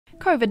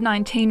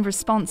COVID-19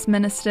 Response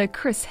Minister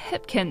Chris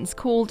Hipkins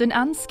called an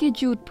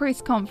unscheduled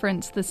press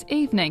conference this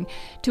evening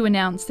to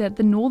announce that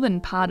the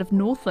northern part of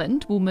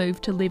Northland will move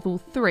to level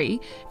 3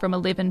 from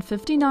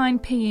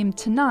 11:59 p.m.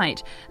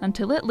 tonight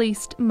until at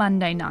least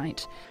Monday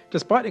night.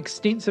 Despite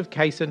extensive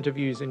case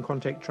interviews and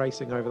contact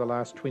tracing over the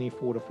last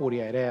 24 to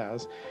 48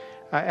 hours,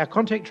 our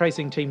contact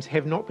tracing teams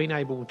have not been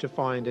able to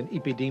find an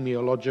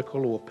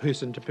epidemiological or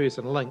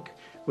person-to-person link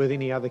with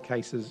any other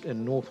cases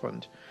in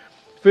Northland.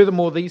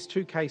 Furthermore, these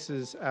two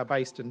cases are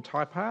based in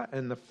Taipa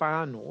in the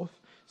far north,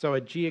 so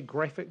are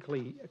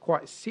geographically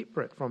quite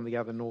separate from the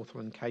other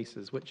Northland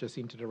cases, which are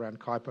centred around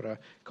Kaipara,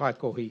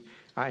 Kaikohi,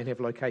 and have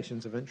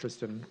locations of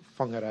interest in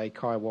Whangarei,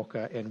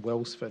 Kaiwaka and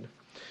Wellsford.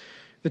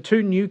 The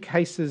two new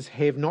cases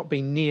have not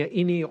been near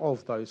any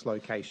of those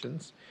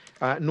locations,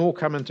 nor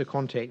come into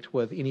contact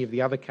with any of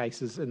the other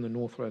cases in the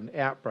Northland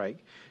outbreak,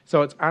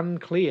 so it's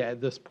unclear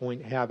at this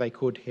point how they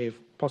could have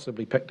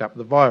possibly picked up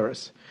the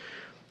virus.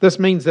 This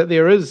means that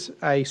there is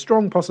a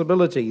strong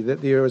possibility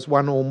that there is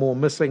one or more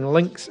missing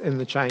links in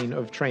the chain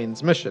of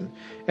transmission,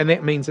 and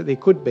that means that there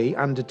could be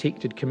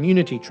undetected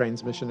community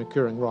transmission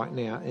occurring right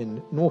now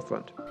in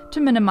Northland. To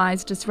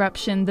minimise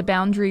disruption, the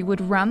boundary would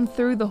run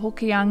through the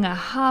Hokianga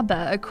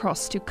harbour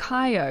across to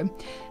Kaio.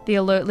 The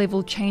alert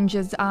level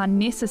changes are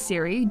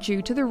necessary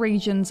due to the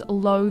region's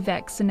low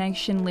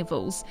vaccination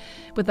levels.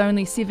 With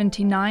only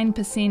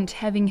 79%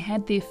 having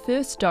had their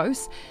first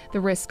dose, the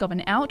risk of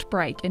an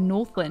outbreak in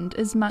Northland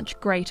is much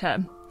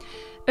greater.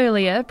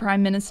 Earlier,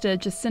 Prime Minister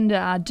Jacinda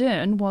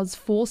Ardern was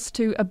forced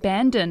to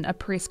abandon a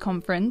press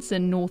conference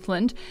in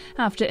Northland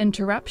after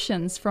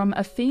interruptions from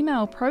a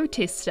female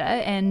protester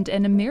and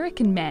an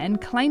American man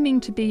claiming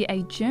to be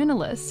a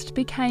journalist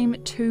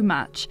became too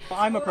much.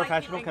 I'm a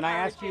professional. Can I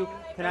ask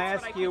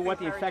you what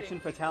the infection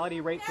fatality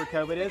rate for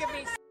COVID is?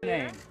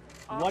 Name.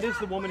 What is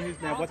the woman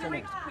who's now? What's her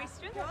name?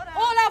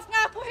 All of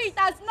Ngāpuhi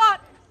does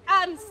not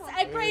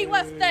agree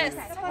with this.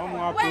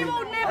 We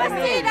will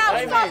never cede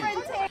our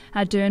sovereignty.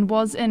 Ardern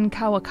was in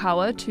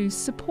Kawakawa to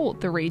support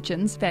the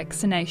region's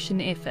vaccination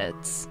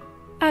efforts.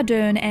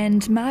 Ardern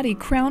and Māori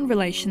Crown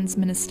Relations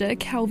Minister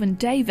Kelvin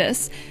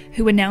Davis,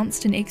 who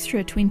announced an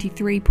extra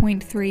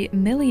 $23.3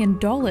 million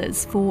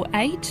for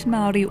 8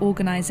 Māori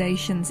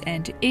organisations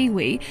and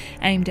iwi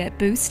aimed at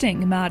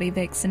boosting Māori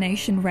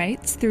vaccination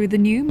rates through the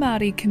new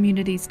Māori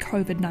Communities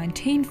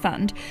COVID-19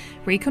 Fund,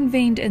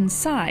 reconvened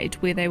inside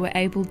where they were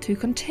able to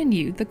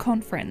continue the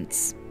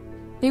conference.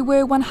 There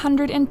were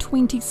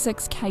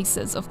 126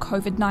 cases of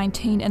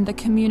COVID-19 in the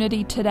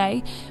community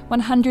today,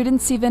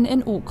 107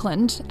 in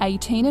Auckland,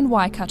 18 in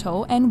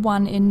Waikato and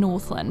 1 in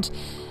Northland.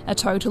 A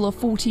total of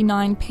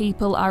 49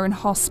 people are in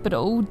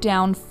hospital,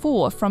 down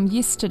 4 from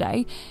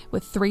yesterday,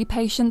 with 3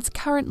 patients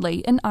currently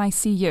in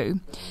ICU.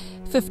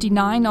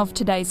 59 of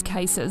today's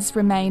cases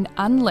remain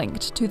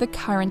unlinked to the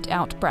current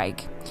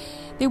outbreak.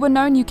 There were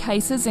no new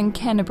cases in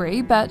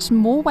Canterbury, but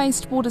more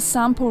wastewater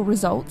sample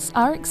results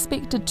are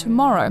expected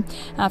tomorrow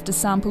after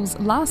samples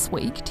last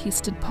week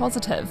tested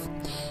positive.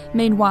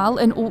 Meanwhile,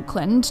 in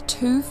Auckland,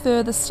 2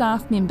 further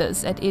staff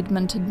members at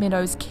Edmonton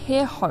Meadows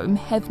Care Home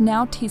have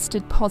now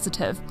tested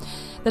positive.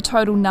 The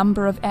total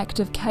number of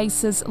active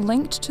cases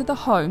linked to the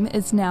home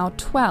is now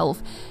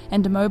 12,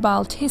 and a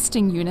mobile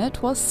testing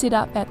unit was set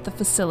up at the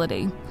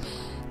facility.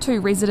 2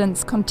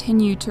 residents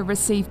continue to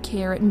receive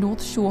care at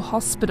North Shore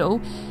Hospital,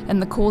 and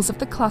the cause of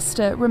the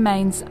cluster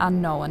remains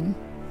unknown.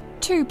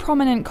 2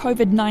 prominent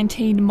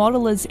COVID-19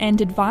 modelers and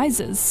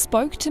advisors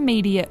spoke to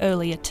media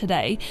earlier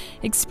today,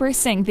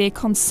 expressing their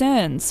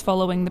concerns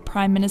following the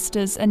Prime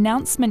Minister's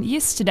announcement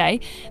yesterday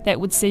that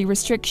would see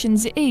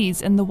restrictions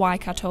ease in the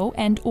Waikato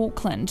and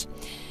Auckland.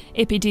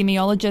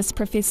 Epidemiologist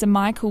Professor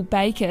Michael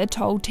Baker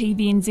told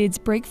TVNZ's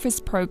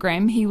breakfast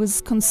program he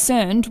was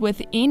concerned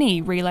with any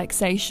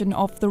relaxation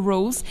of the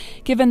rules,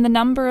 given the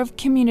number of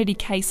community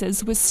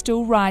cases was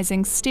still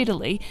rising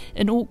steadily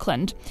in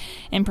Auckland.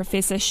 And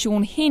Professor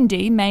Sean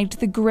Hendy made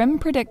the grim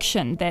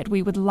prediction that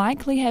we would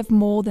likely have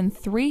more than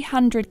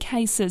 300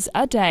 cases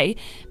a day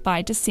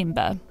by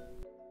December.